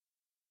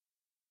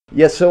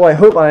Yes, so I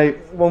hope I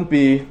won't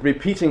be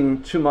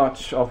repeating too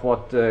much of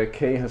what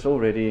Kay has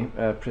already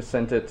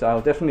presented. I'll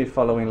definitely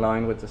follow in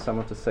line with some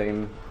of the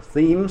same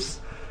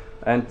themes.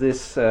 And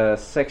this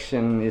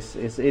section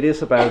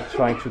is about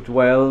trying to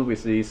dwell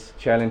with these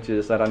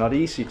challenges that are not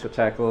easy to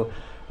tackle,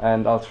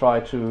 and I'll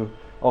try to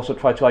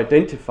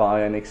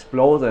identify and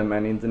explore them.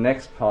 And in the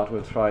next part,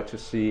 we'll try to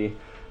see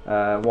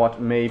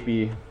what may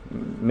be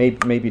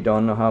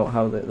done, or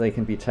how they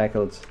can be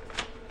tackled.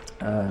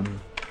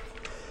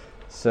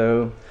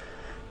 So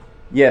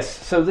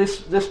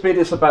this bit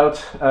is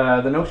about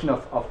the notion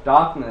of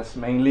darkness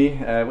mainly,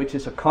 which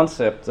is a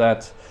concept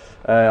that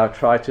I've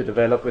tried to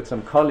develop with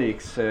some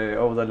colleagues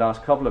over the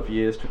last couple of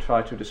years to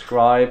try to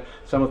describe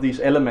some of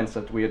these elements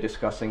that we are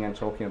discussing and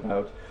talking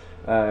about,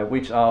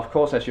 which are, of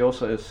course, as you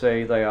also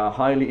say, they are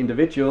highly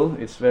individual.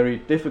 It's very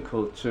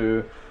difficult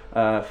to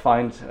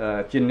find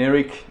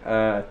generic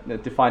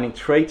defining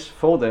traits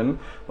for them,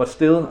 but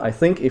still, I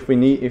think if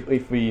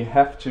we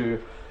have to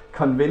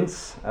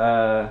convince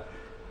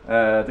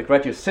the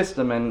graduate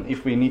system, and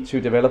if we need to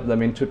develop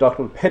them into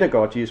doctoral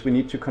pedagogies, we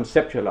need to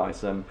conceptualize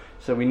them.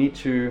 So we need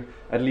to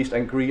at least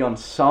agree on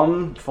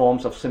some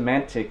forms of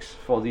semantics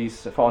for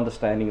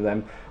understanding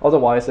them.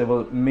 Otherwise, they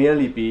will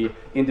merely be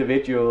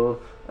individual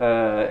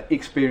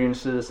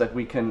experiences that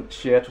we can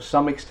share to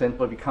some extent,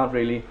 but we can't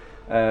really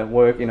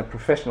work in a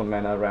professional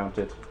manner around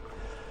it.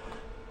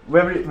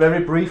 Very,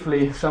 very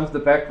briefly, some of the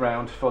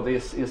background for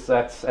this is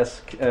that,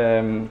 as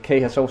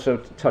Kay has also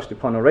touched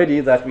upon already,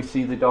 that we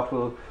see the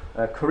doctoral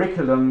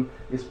curriculum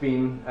is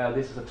being,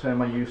 this is a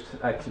term I used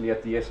actually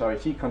at the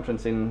SRHE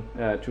conference in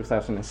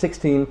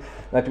 2016,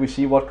 that we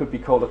see what could be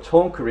called a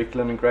tone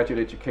curriculum in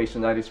graduate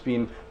education that is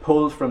being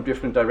pulled from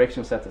different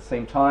directions at the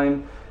same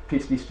time.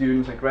 PhD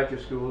students and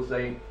graduate schools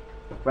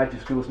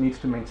needs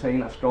to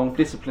maintain a strong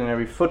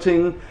disciplinary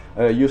footing,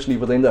 usually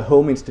within the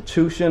home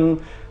institution.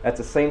 At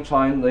the same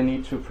time, they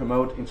need to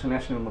promote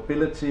international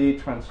mobility,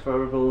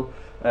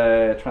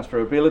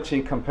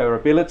 transferability,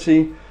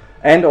 comparability,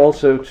 and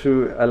also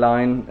to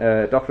align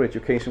doctoral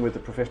education with the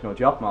professional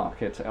job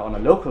market on a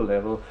local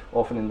level,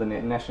 often in the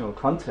national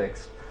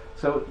context.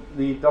 So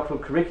the doctoral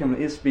curriculum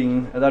is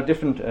there are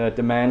different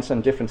demands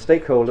and different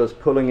stakeholders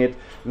pulling it,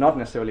 not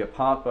necessarily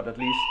apart, but at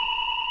least.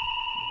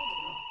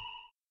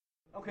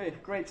 Okay,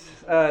 great.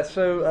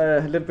 So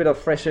a little bit of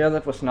fresh air,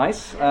 that was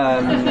nice.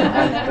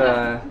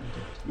 I'll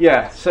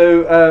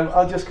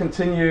just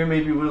continue.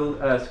 Maybe we'll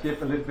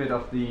skip a little bit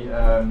of the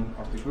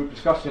group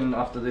discussion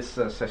after this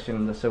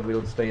session, so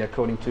we'll stay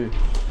according to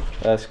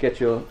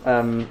schedule.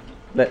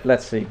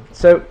 Let's see.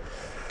 So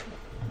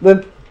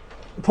the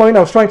point I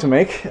was trying to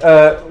make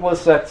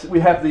was that we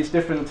have these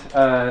different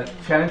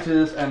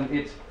challenges, and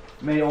it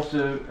may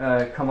also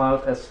come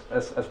out as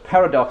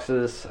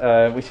paradoxes,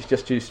 which is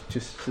just to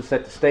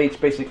set the stage,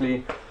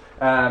 basically,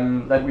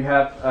 that we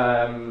have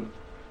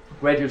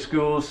graduate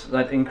schools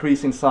that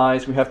increase in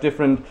size. We have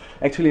different,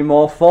 actually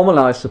more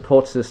formalized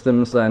support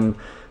systems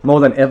more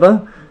than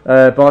ever,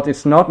 but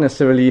it's not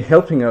necessarily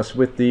helping us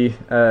with the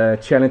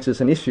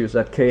challenges and issues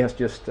that Kay has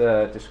just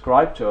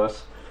described to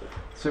us.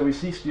 So we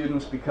see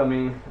students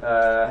becoming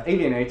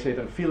alienated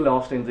and feel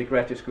lost in the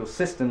graduate school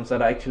systems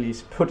that are actually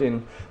put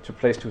into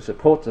place to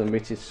support them,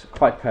 which is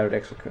quite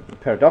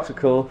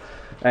paradoxical,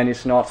 and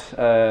it's not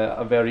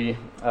a very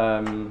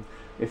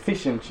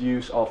efficient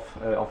use of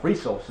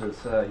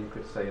resources, you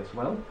could say as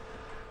well.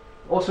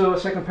 Also, a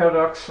second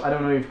paradox, I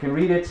don't know if you can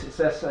read it, it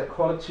says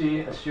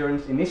quality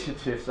assurance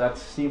initiatives that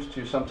seems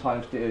to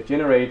sometimes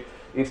generate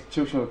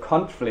institutional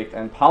conflict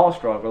and power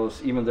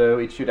struggles, even though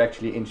it should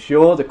actually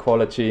ensure the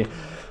quality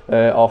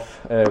of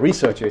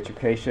research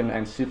education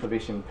and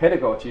supervision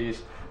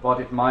pedagogies, but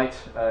it might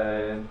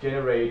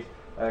generate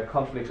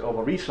conflicts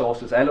over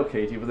resources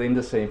allocated within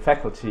the same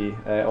faculty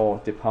or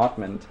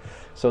department.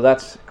 So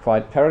that's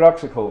quite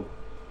paradoxical.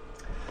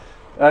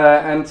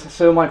 And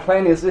so my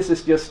plan is, this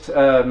is just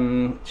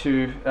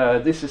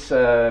this is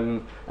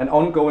an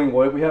ongoing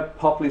work. We have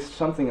published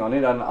something on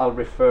it, and I'll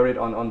refer it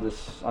on the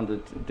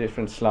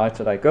different slides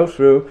that I go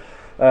through.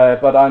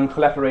 But I'm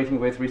collaborating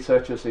with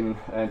researchers in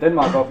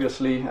Denmark,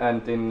 obviously,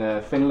 and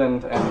in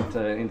Finland and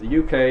in the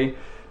UK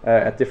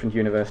at different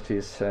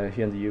universities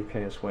here in the UK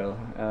as well.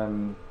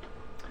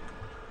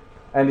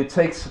 And it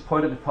takes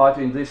point of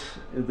departure in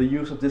the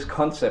use of this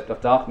concept of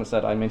darkness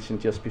that I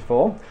mentioned just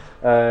before,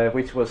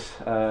 which was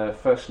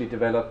firstly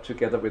developed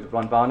together with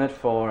Ron Barnett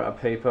for a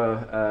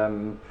paper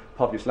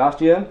published last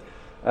year,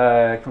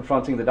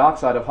 confronting the dark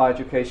side of higher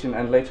education,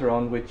 and later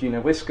on with Gina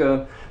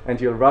Whisker and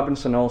Jill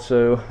Robinson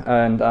also.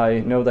 And I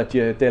know that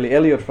Deli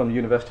Elliott from the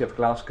University of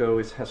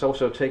Glasgow has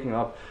also taken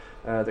up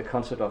the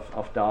concept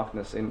of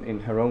darkness in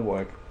her own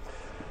work.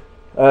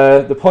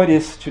 The point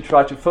is to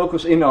try to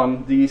focus in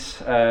on these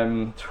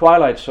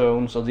twilight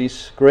zones, or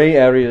these grey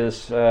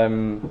areas,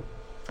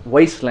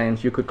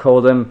 wastelands you could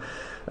call them,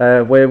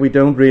 where we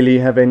don't really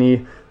have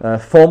any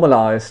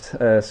formalized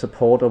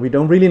support, or we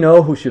don't really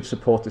know who should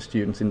support the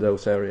students in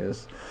those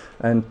areas.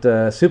 And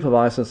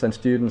supervisors and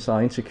students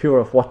are insecure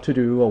of what to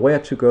do or where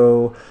to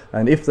go,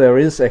 and if there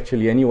is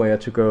actually anywhere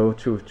to go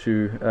to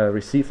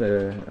receive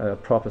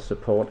proper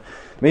support.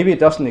 Maybe it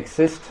doesn't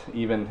exist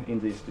even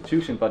in the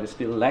institution, but it's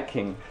still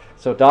lacking.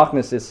 So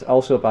darkness is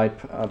also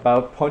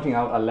about pointing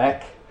out a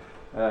lack,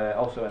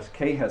 also as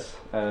Kay has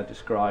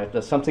described.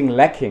 There's something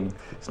lacking.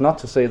 It's not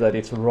to say that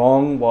it's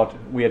wrong what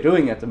we are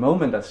doing at the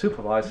moment as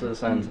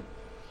supervisors and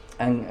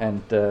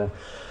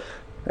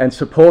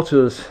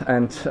supporters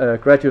and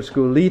graduate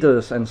school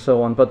leaders and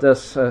so on, but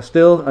there's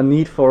still a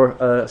need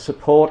for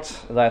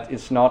support that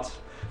is not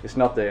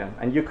there.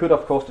 And you could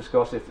of course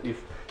discuss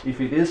if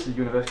it is the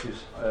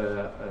university's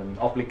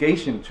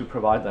obligation to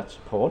provide that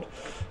support,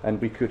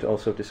 and we could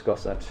also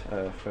discuss that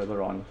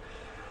further on.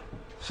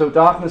 So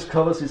darkness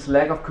covers this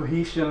lack of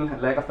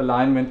cohesion, lack of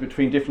alignment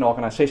between different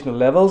organizational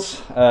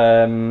levels,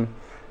 and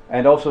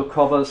also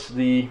covers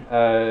the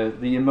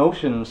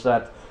emotions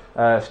that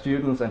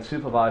students and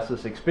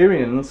supervisors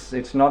experience.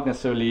 It's not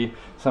necessarily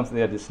something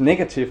that is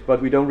negative,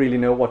 but we don't really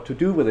know what to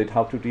do with it,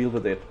 how to deal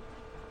with it.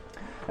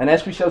 And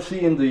as we shall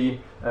see in the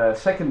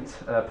second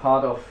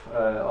part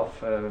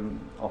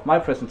of my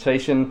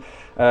presentation,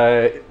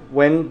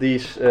 when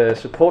these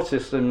support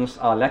systems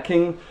are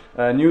lacking,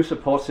 new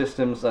support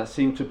systems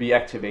seem to be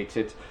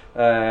activated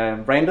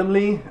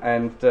randomly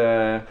and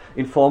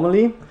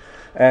informally.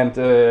 And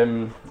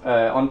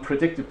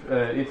unpredictable.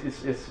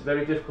 It's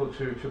very difficult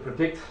to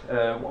predict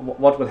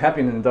what will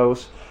happen in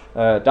those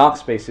dark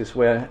spaces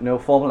where no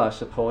formalized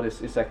support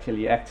is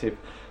actually active.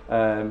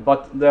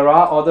 But there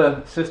are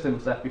other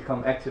systems that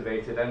become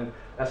activated, and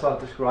as I'll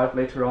describe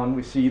later on,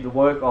 we see the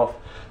work of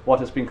what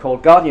has been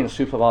called guardian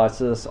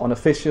supervisors,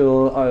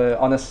 unofficial,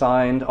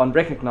 unassigned,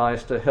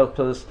 unrecognized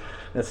helpers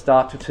that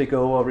start to take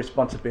over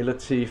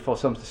responsibility for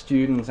some of the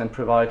students and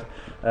provide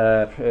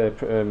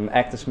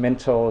act as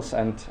mentors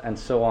and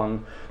so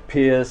on,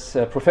 peers,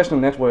 professional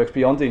networks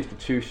beyond the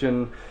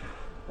institution,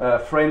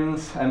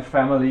 friends and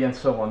family and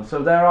so on.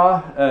 So there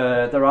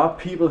are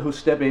people who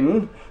step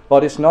in,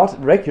 but it's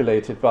not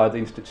regulated by the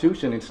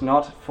institution, it's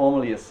not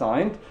formally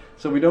assigned.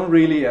 So we don't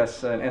really,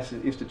 as an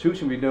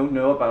institution, we don't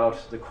know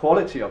about the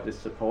quality of this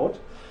support,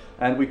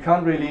 and we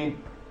can't really,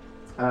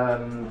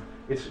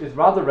 it's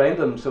rather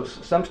random. So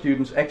some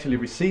students actually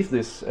receive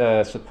this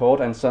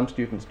support and some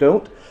students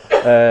don't.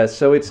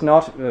 So it's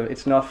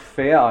not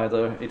fair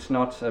either. It's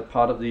not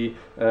part of the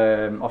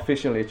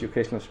official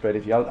educational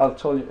strategy. I'll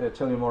tell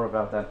you more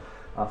about that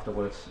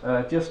afterwards.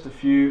 Just a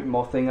few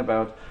more things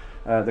about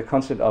the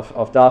concept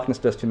of darkness,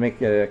 just to make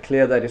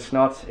clear that it's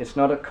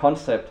not a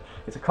concept.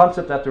 It's a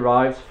concept that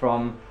derives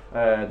from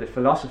the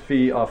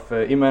philosophy of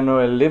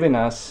Immanuel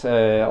Levinas,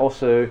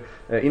 also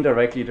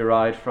indirectly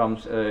derived from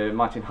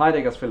Martin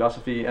Heidegger's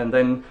philosophy, and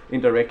then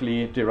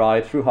indirectly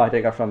derived through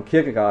Heidegger from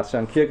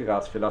Søren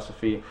Kierkegaard's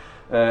philosophy.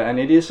 And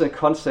it is a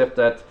concept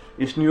that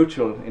is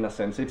neutral in a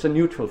sense. It's a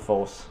neutral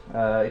force.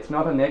 It's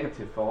not a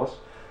negative force,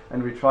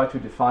 and we try to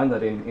define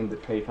that in the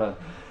paper.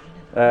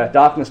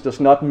 Darkness does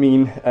not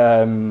mean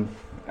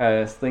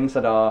things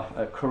that are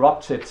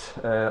corrupted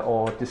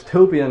or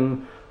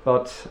dystopian,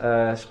 but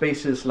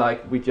spaces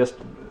like we just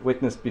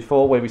witnessed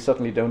before, where we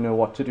suddenly don't know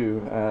what to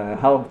do,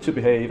 how to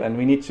behave, and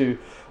we need to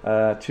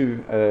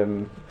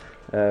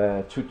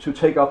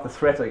take up the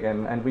threat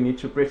again, and we need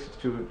to bridge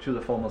to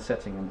the formal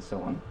setting and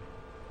so on.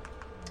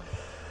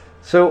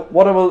 So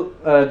what I will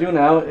do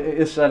now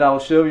is that I'll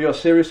show you a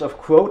series of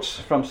quotes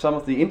from some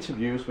of the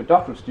interviews with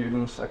doctoral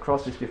students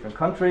across these different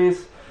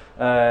countries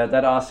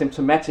that are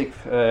symptomatic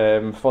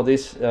for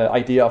this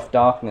idea of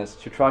darkness,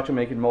 to try to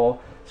make it more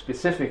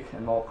specific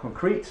and more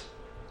concrete.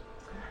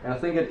 And I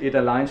think it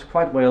aligns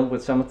quite well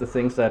with some of the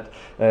things that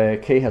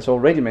Kay has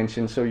already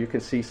mentioned, so you can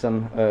see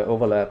some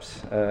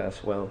overlaps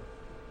as well.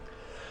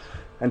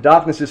 And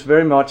darkness is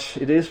very much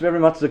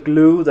the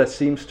glue that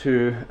seems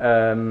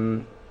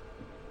to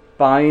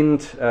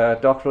bind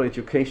doctoral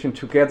education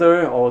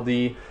together, or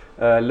the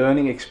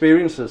learning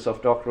experiences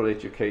of doctoral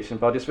education.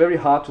 But it's very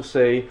hard to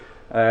say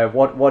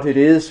what it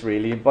is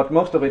really, but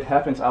most of it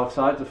happens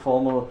outside the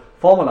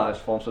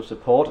formalized forms of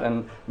support,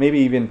 and maybe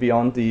even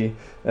beyond the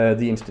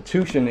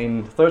institution,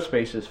 in third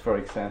spaces, for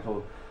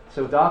example.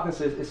 So darkness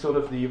is sort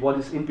of what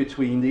is in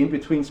between, the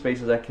in-between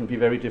spaces that can be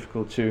very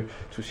difficult to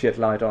shed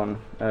light on.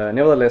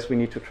 Nevertheless, we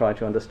need to try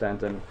to understand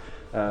them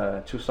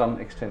to some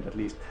extent at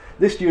least.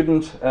 This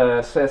student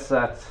says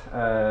that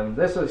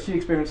she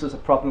experiences a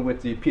problem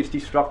with the PhD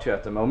structure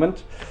at the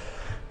moment.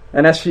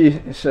 And as she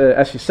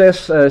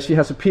says, she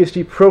has a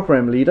PhD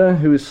program leader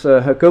who's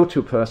her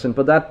go-to person,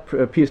 but that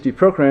PhD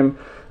program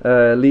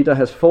leader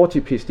has 40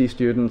 PhD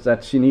students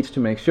that she needs to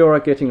make sure are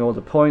getting all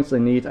the points they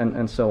need,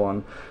 and so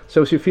on.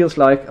 So she feels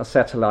like a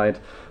satellite,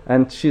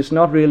 and she's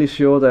not really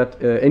sure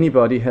that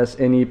anybody has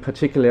any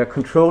particular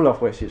control of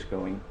where she's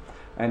going.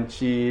 and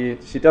she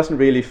doesn't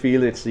really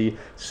feel it's the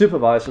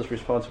supervisor's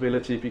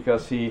responsibility,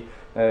 because he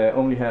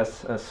only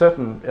has a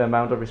certain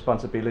amount of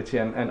responsibility,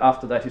 and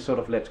after that he sort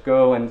of lets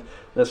go, and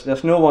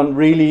there's no one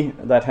really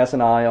that has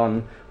an eye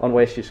on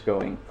where she's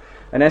going.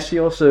 And as she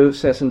also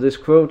says in this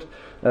quote,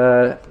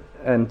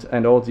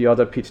 and all the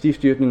other PhD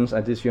students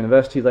at this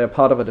university, they're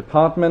part of a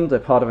department, they're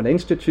part of an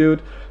institute,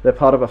 they're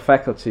part of a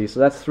faculty. So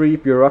that's three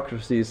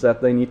bureaucracies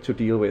that they need to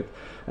deal with.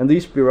 And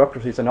these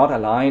bureaucracies are not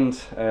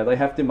aligned. They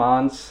have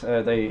demands.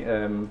 They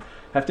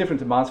have different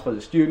demands for the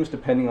students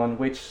depending on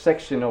which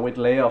section or which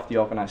layer of the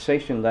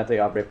organization that they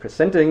are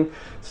representing.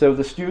 So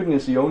the student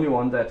is the only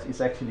one that is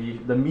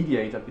actually the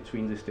mediator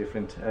between these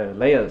different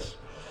layers.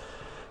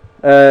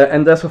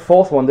 And there's a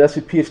fourth one. There's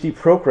a PhD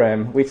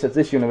program, which at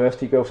this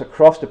university goes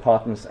across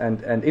departments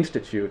and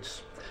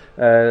institutes.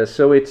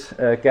 So it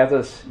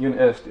gathers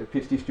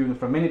PhD students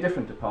from many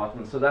different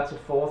departments. So that's a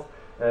fourth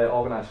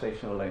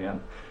organizational layer.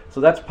 So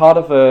that's part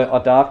of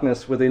a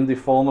darkness within the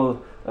formal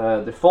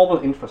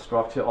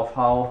infrastructure of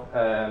how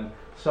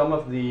some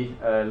of the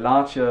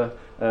larger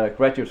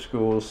graduate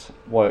schools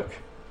work.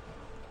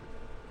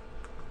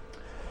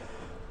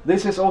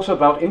 This is also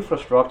about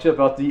infrastructure,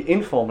 about the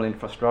informal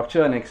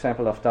infrastructure, an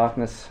example of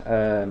darkness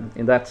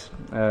in that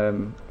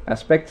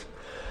aspect.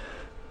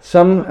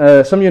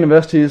 Some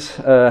universities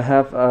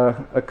have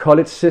a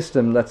college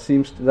system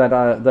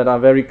that are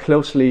very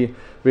closely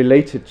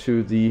related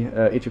to the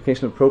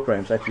educational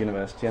programs at the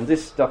university. And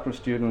this doctoral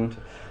student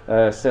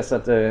says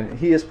that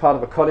he is part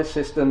of a college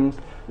system,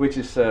 which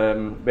is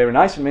very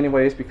nice in many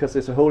ways, because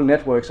there's a whole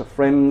network of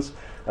friends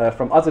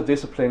from other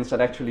disciplines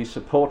that actually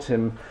support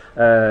him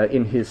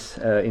in his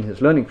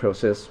learning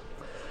process.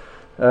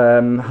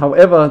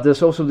 However,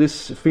 there's also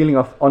this feeling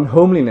of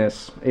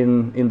unhomeliness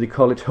in the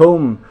college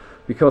home,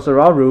 because there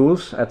are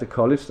rules at the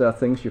college. There are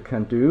things you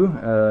can do.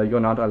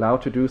 You're not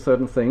allowed to do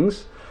certain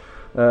things.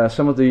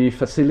 Some of the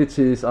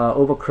facilities are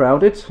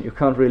overcrowded. You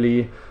can't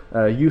really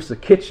use the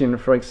kitchen,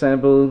 for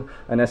example.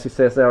 And as he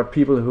says, there are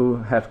people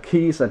who have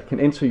keys that can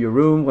enter your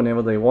room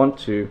whenever they want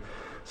to.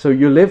 So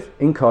you live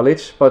in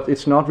college, but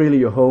it's not really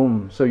your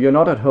home. So you're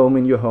not at home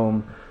in your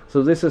home.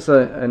 So this is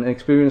an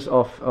experience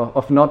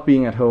of not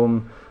being at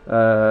home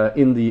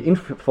in the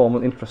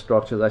informal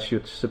infrastructure that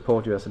should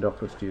support you as a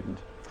doctoral student.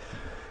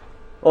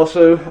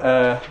 Also,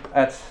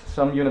 at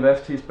some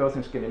universities, both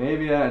in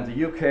Scandinavia and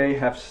the UK,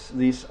 have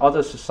these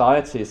other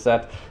societies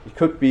that it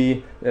could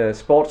be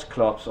sports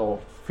clubs or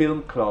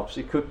film clubs.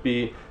 It could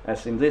be,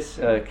 as in this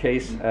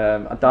case,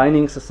 a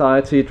dining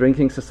society,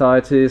 drinking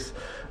societies,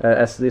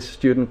 as this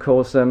student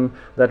calls them,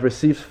 that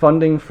receives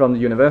funding from the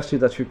university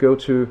that should go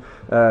to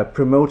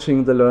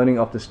promoting the learning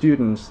of the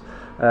students.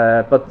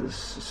 But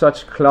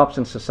such clubs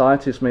and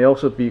societies may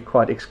also be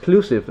quite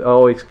exclusive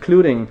or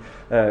excluding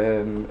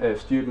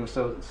students.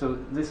 So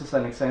this is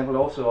an example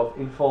also of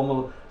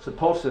informal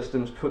support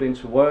systems put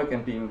into work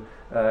and being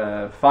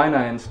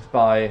financed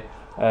by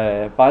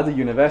the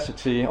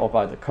university or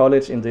by the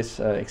college in this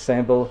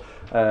example,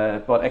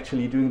 but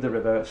actually doing the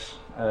reverse,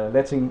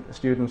 letting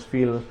students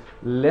feel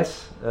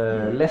less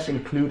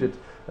included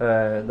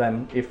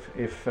than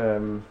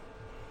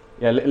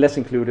less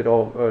included,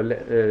 or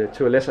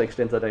to a lesser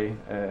extent that they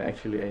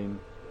actually aim.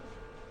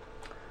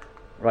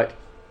 Right.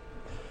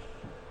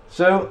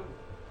 So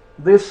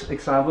this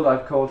example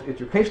I've called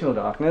educational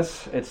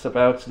darkness. It's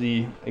about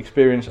the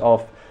experience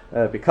of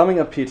becoming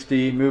a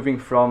PhD, moving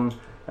from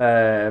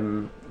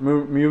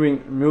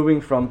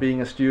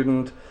being a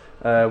student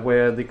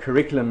where the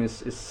curriculum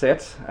is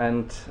set,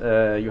 and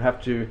you have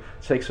to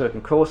take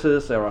certain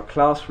courses. There are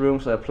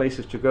classrooms, there are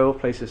places to go,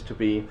 places to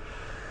be.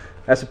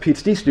 As a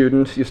PhD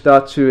student, you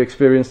start to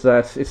experience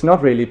that it's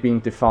not really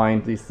being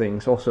defined, these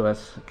things, also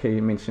as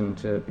Kay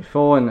mentioned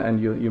before, and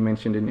you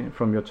mentioned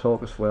from your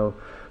talk as well.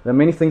 There are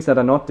many things that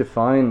are not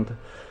defined.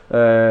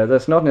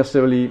 There's not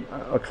necessarily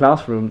a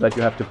classroom that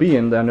you have to be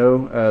in. There are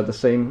no the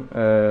same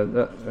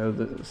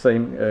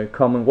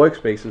common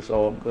workspaces,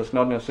 or there's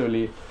not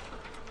necessarily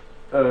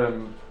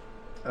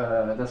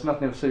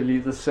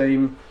the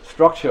same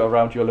structure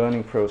around your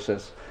learning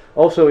process.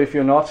 Also, if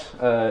you're not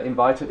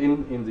invited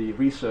in the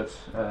research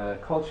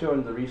culture,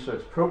 in the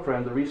research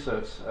program, the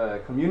research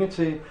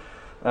community,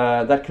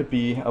 that could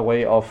be a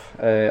way of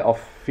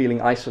feeling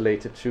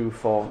isolated too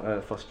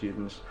for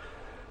students.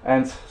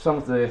 And some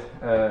of the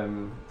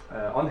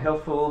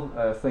unhelpful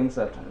things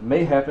that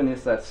may happen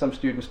is that some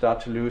students start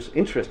to lose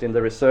interest in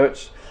the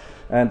research,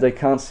 and they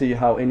can't see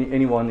how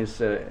anyone is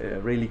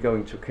really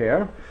going to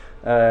care.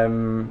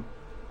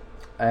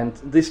 And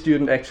this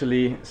student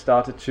actually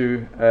started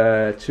to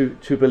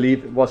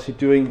believe, was he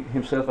doing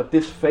himself a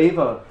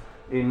disfavor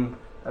in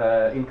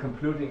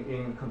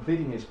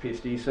completing his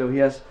PhD? So he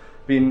has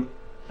been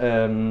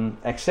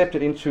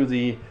accepted into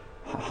the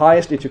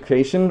highest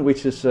education,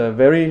 which is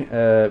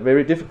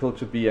very difficult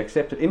to be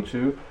accepted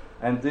into.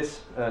 And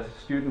this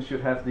student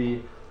should have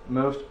the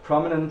most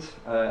prominent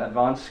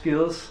advanced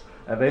skills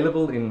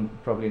available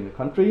probably in the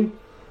country.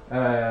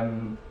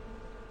 And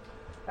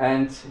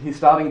he's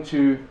starting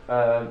to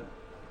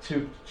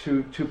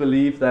to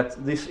believe that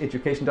this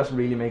education doesn't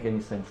really make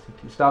any sense.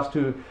 He starts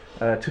to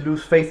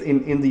lose faith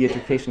in the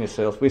education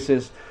itself, which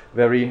is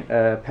very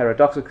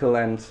paradoxical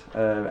and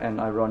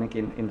ironic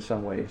in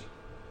some ways.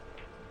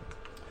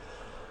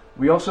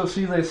 We also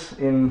see this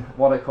in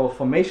what I call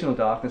formational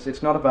darkness.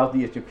 It's not about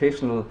the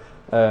educational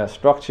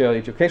structure.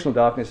 Educational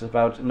darkness is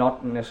about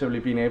not necessarily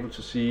being able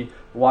to see,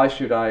 why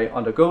should I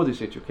undergo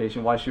this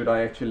education? Why should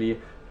I actually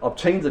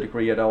obtain the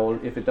degree at all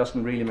if it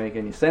doesn't really make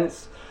any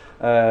sense?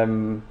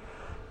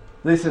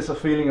 This is a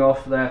feeling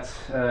of that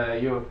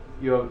you're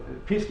a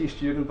PhD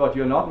student, but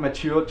you're not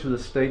mature to the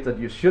state that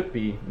you should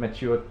be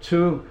mature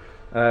to.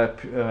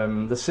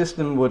 The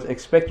system would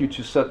expect you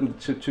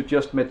to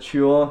just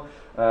mature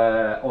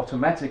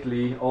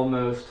automatically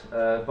almost,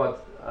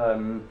 but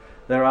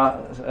there are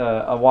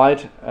a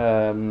wide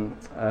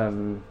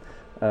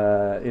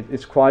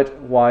it's quite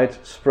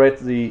widespread,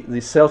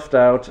 the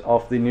self-doubt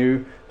of the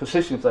new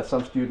positions that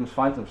some students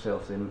find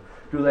themselves in.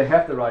 Do they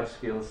have the right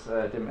skills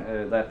that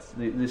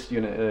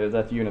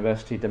the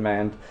university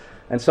demand?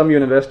 And some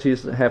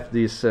universities have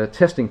this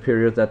testing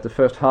period that the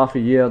first half a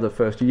year, the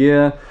first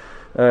year,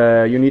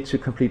 you need to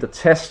complete a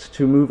test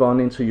to move on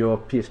into your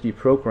PhD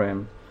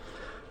program.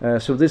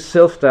 So this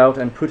self-doubt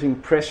and putting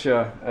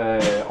pressure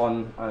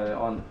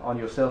on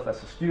yourself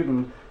as a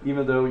student,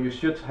 even though you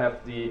should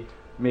have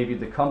maybe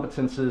the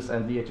competences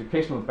and the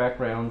educational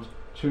background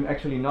to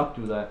actually not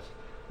do that.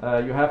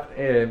 You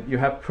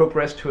have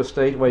progressed to a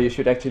state where you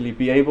should actually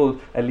be able,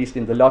 at least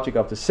in the logic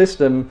of the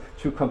system,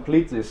 to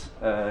complete this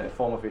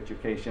form of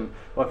education.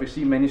 But we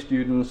see many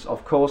students,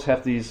 of course,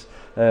 have these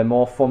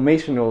more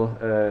formational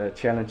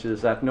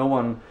challenges that no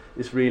one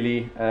is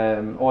really,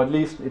 or at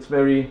least it's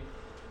very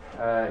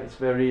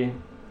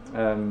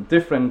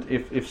different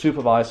if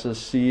supervisors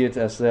see it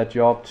as their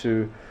job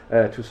to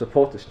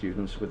support the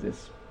students with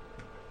this.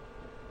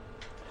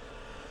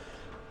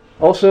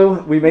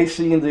 Also, we may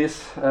see in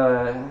this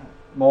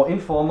more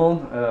informal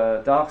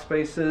dark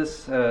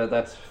spaces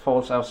that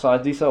falls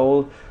outside. These are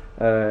all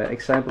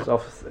examples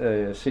of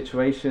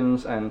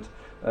situations and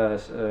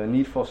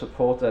need for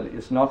support that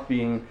is not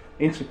being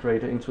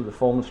integrated into the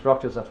formal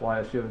structures. That's why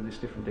I showed these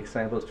different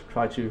examples to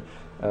try to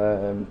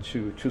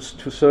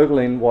circle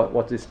in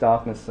what this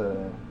darkness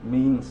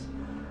means.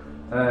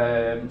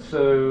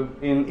 So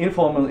in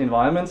informal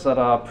environments that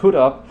are put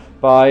up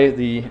by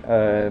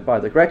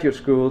the graduate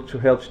school to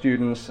help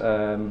students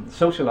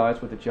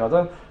socialize with each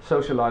other,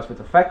 socialize with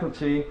the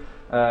faculty,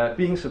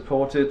 being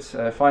supported,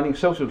 finding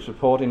social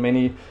support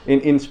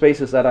in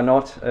spaces that are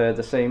not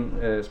the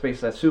same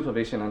space as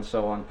supervision and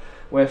so on,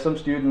 where some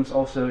students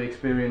also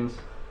experience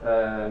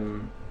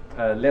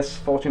less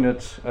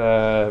fortunate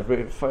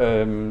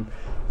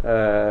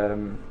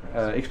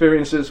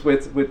experiences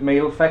with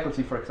male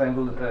faculty, for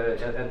example,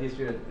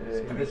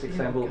 in this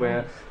example,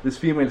 where this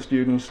female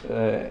student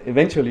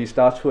eventually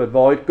starts to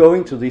avoid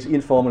going to these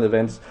informal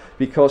events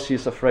because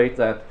she's afraid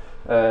that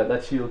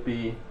she'll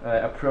be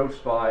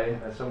approached by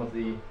some of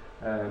the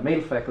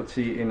male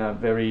faculty in a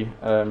very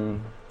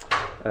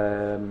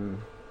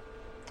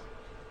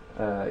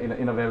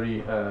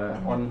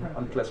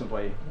unpleasant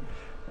way,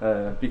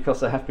 because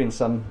there have been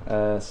some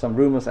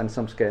rumors and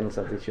some scandals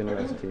at this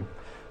university.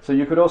 So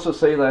you could also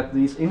say that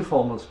these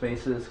informal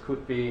spaces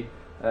could be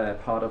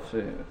part of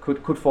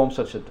could form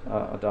such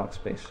a dark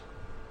space.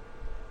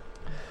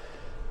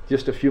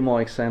 Just a few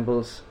more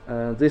examples.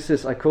 I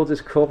call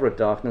this corporate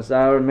darkness.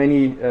 There are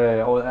many,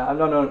 I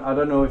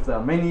don't know if there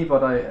are many,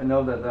 but I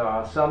know that there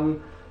are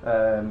some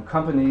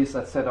companies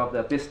that set up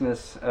their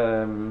business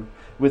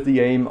with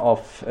the aim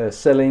of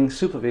selling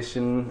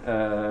supervision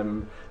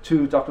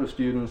to doctoral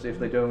students. If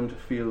they don't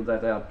feel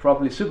that they are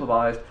properly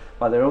supervised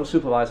by their own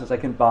supervisors, they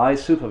can buy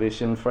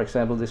supervision. For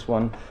example, this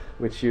one,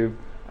 which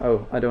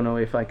I don't know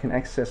if I can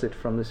access it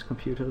from this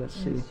computer. Let's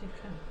see. You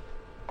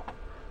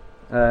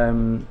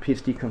can.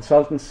 PhD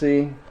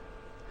consultancy.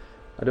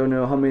 I don't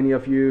know how many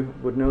of you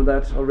would know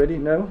that already.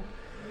 No?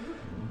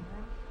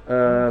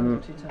 I've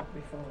looked it up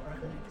before,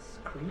 and it's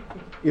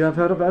creepy. You have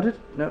heard about it?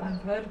 No?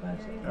 I've heard about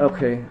it.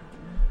 Okay.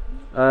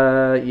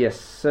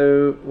 Yes,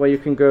 so where you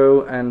can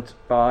go and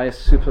buy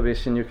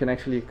supervision, you can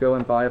actually go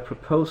and buy a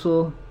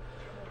proposal.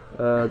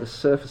 The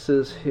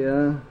surfaces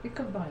here. You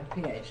can buy a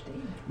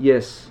PhD.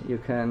 Yes, you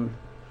can.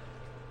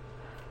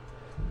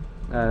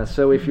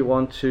 So if you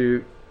want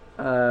to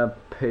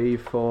pay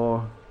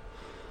for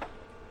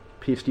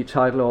PhD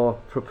title or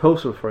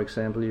proposal, for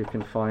example, you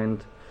can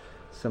find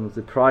some of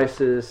the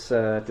prices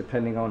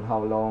depending on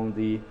how long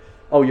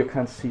Oh, you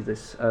can't see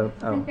this. Oh,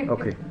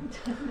 okay.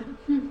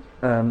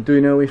 Do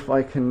you know if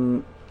I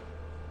can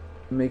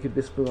make it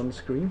visible on the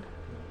screen?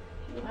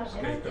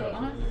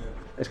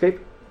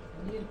 Escape?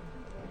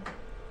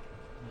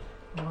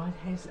 Well, I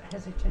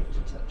hesitate to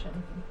touch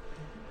anything.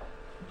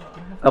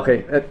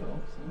 Okay.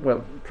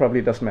 Well,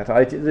 probably doesn't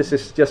matter. This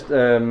is just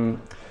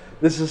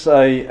This is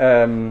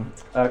a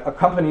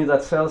company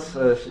that sells,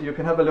 you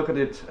can have a look at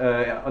it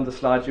on the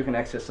slides, you can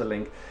access the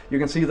link. You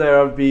can see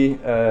there will be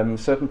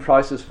certain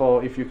prices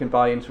for if you can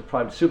buy into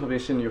private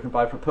supervision, you can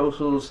buy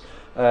proposals,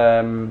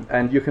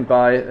 and you can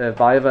buy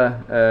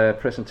Viva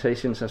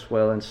presentations as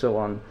well, and so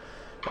on.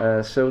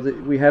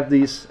 We have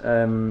these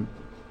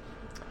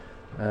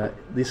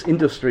this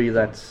industry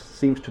that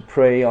seems to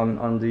prey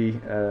on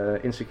the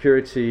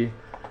insecurity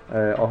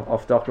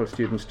of doctoral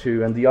students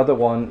too, and the other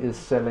one is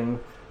selling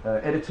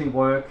editing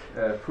work,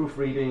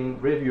 proofreading,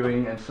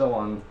 reviewing, and so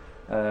on.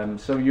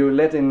 So you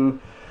let in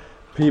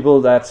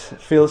people that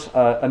feels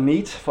a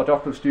need for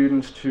doctoral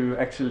students to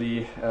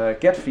actually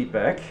get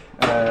feedback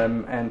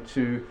and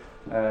to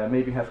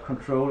maybe have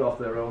control of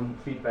their own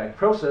feedback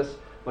process,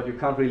 but you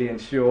can't really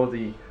ensure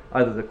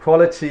either the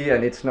quality,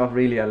 and it's not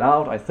really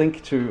allowed, I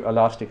think, to a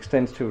large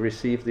extent to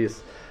receive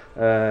this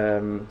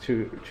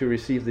to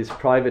receive this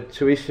private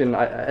tuition.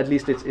 At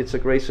least it's a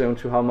gray zone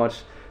to how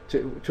much,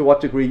 to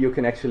what degree you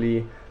can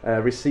actually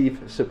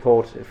receive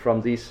support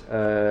from these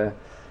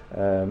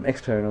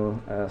external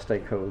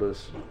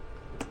stakeholders.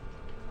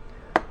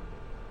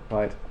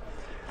 Right.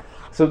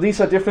 So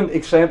these are different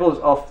examples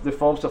of the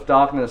forms of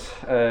darkness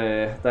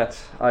that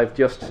I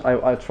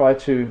try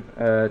to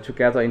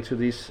gather into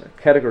these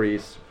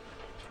categories,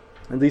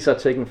 and these are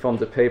taken from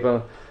the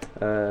paper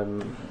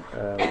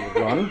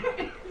run.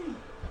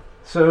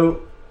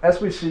 So as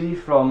we see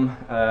from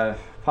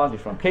partly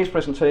from case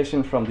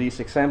presentation, from these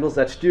examples,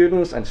 that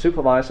students and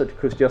supervisors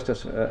could just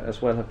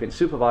as well have been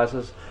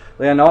supervisors.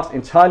 They are not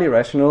entirely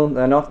rational.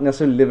 They are not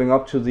necessarily living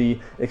up to the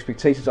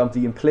expectations of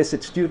the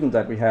implicit student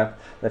that we have,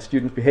 that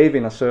students behave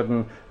in a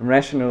certain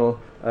rational,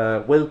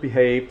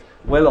 well-behaved,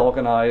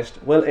 well-organized,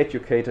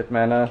 well-educated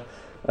manner.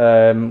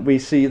 We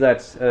see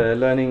that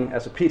learning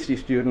as a PhD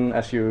student,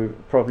 as you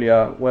probably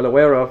are well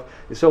aware of,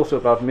 is also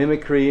about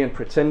mimicry and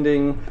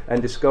pretending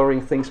and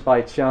discovering things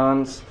by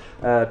chance,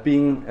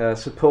 being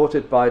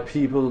supported by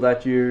people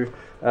that you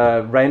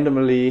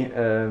randomly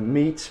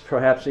meet,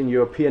 perhaps in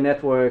your peer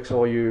networks,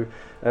 or you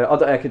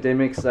other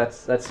academics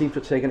that seem to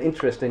take an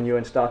interest in you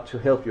and start to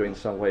help you in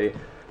some way.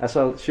 As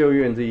I'll show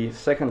you in the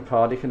second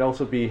part, it can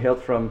also be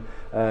help from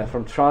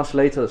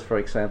translators, for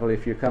example.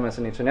 If you come as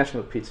an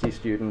international PhD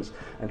student,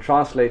 and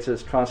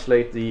translators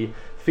translate the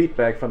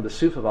feedback from the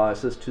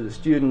supervisors to the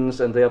students,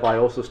 and thereby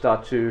also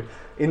start to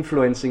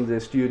influencing the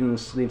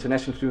students, the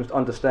international students'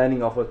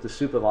 understanding of what the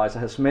supervisor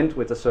has meant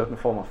with a certain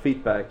form of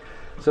feedback.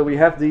 So we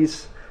have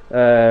these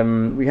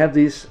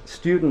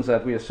students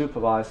that we are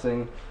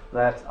supervising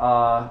that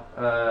are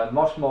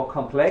much more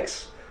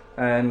complex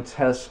and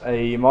has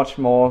a much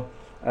more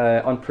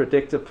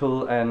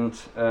unpredictable and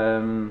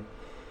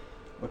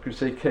what could you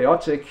say,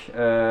 chaotic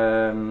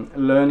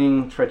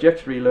learning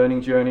trajectory,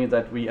 learning journey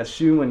that we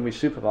assume when we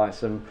supervise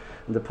them.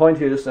 And the point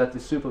here is that the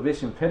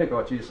supervision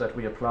pedagogies that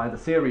we apply, the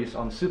theories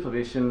on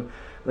supervision,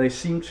 they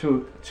seem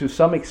to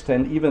some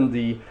extent, even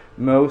the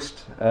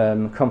most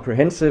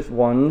comprehensive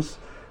ones,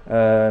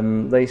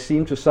 they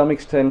seem to some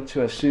extent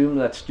to assume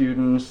that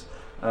students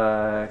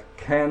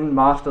can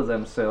master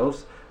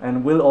themselves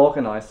and will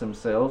organize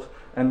themselves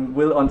and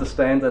will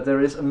understand that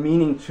there is a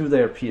meaning to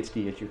their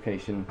PhD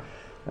education.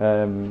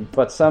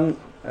 But some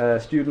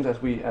students,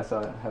 as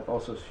I have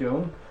also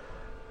shown,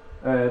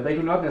 they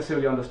do not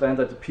necessarily understand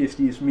that the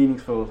PhD is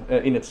meaningful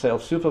in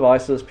itself.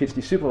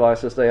 PhD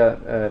supervisors, they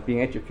are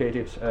being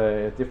educated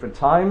at different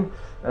time,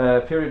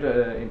 period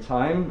in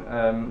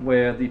time,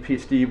 where the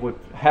PhD would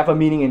have a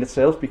meaning in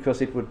itself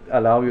because it would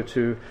allow you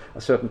to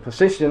a certain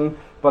position.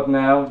 But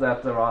now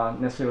that there are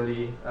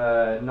necessarily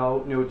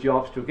no new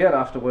jobs to get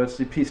afterwards,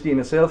 the PhD in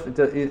itself,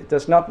 it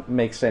does not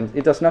make sense.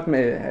 It does not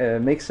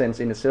make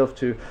sense in itself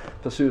to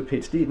pursue a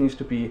PhD. It needs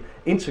to be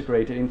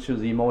integrated into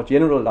the more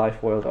general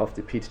life world of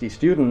the PhD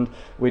student,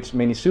 which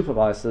many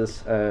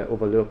supervisors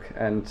overlook,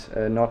 and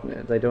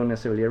they don't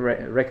necessarily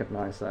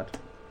recognize that.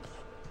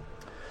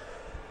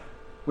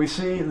 We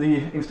see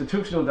the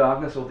institutional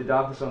darkness, or the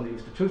darkness on the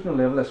institutional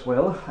level as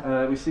well.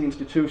 We see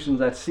institutions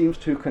that seems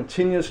to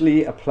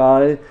continuously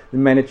apply the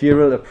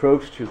managerial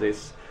approach to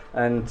this,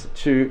 and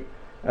to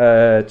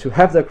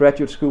have their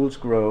graduate schools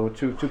grow,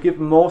 to give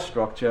more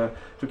structure,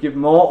 to give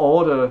more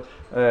order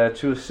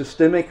to a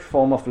systemic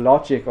form of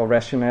logic or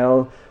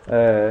rationale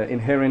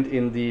inherent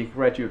in the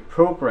graduate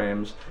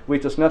programs,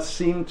 which does not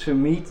seem to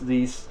meet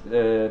these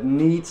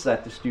needs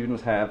that the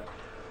students have.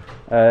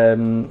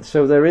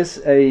 So there is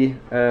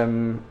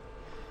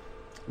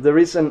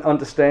an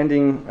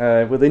understanding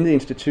within the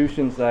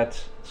institutions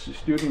that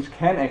students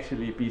can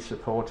actually be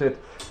supported,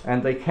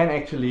 and their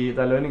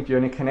learning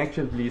journey can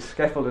actually be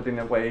scaffolded in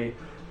a way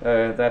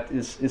that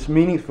is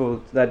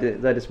meaningful. That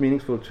is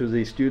meaningful to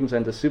the students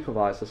and the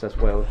supervisors as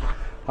well.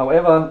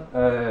 However,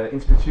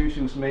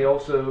 institutions may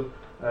also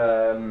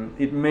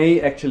it may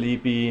actually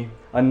be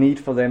a need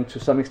for them to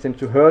some extent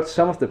to hurt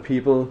some of the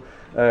people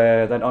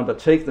that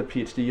undertake the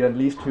PhD, at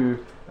least to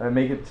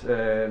make it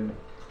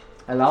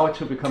allow it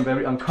to become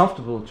very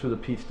uncomfortable to the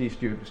PhD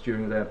students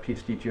during their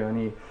PhD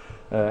journey,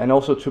 and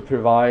also to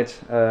provide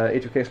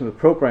educational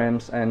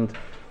programs and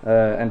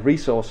and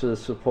resources,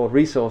 support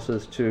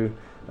resources to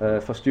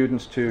for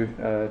students to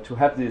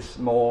have this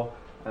more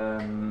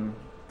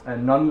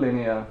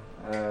non-linear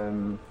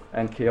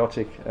and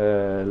chaotic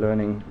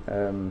learning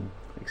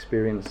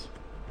experience.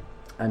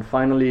 And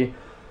finally,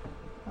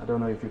 I don't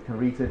know if you can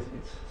read it.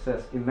 It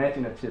says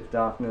imaginative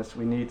darkness.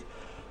 We need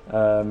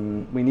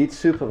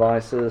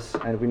supervisors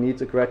and we need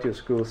the graduate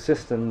school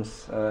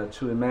systems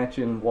to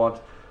imagine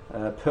what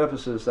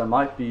purposes there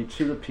might be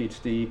to the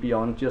PhD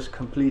beyond just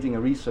completing a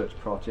research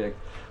project.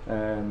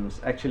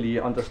 Actually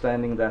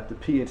understanding that the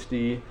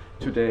PhD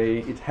today,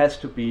 it has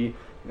to be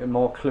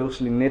more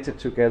closely knitted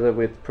together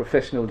with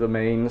professional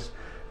domains,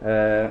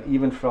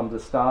 even from the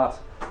start,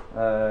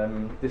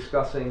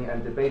 discussing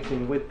and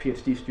debating with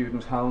PhD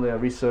students how their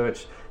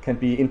research can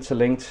be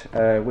interlinked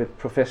with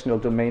professional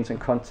domains and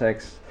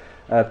contexts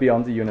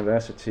beyond the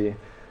university.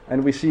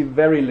 And we see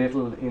very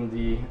little in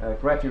the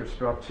graduate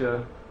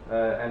structure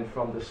and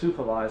from the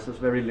supervisors,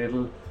 very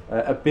little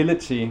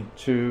ability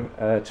to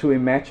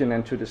imagine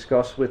and to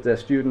discuss with their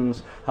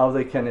students how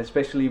they can,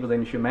 especially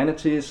within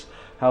humanities,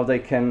 how they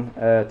can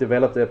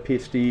develop their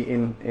PhD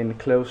in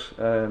close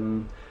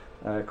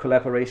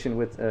collaboration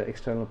with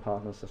external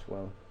partners as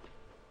well.